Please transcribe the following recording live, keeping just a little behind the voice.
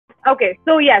Okay,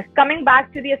 so yes, coming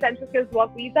back to the essential skills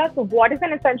work visa. So what is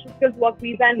an essential skills work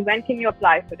visa and when can you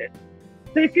apply for it?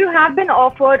 So if you have been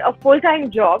offered a full-time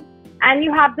job and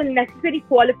you have the necessary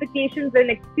qualifications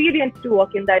and experience to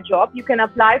work in that job, you can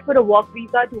apply for a work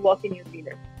visa to work in New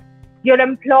Zealand. Your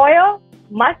employer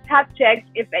must have checked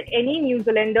if any New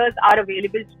Zealanders are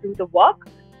available to do the work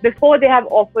before they have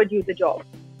offered you the job.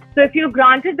 So if you're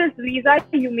granted this visa,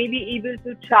 you may be able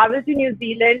to travel to New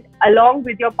Zealand along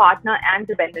with your partner and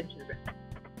dependent children.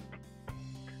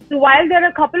 So while there are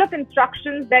a couple of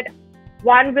instructions that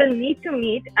one will need to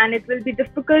meet, and it will be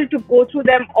difficult to go through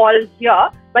them all here,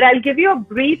 but I'll give you a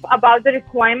brief about the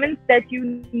requirements that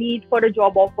you need for a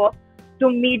job offer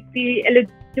to meet the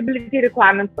eligibility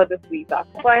requirements for this visa.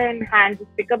 Go ahead and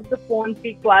just pick up the phone,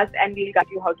 speak to us, and we'll guide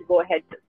you how to go ahead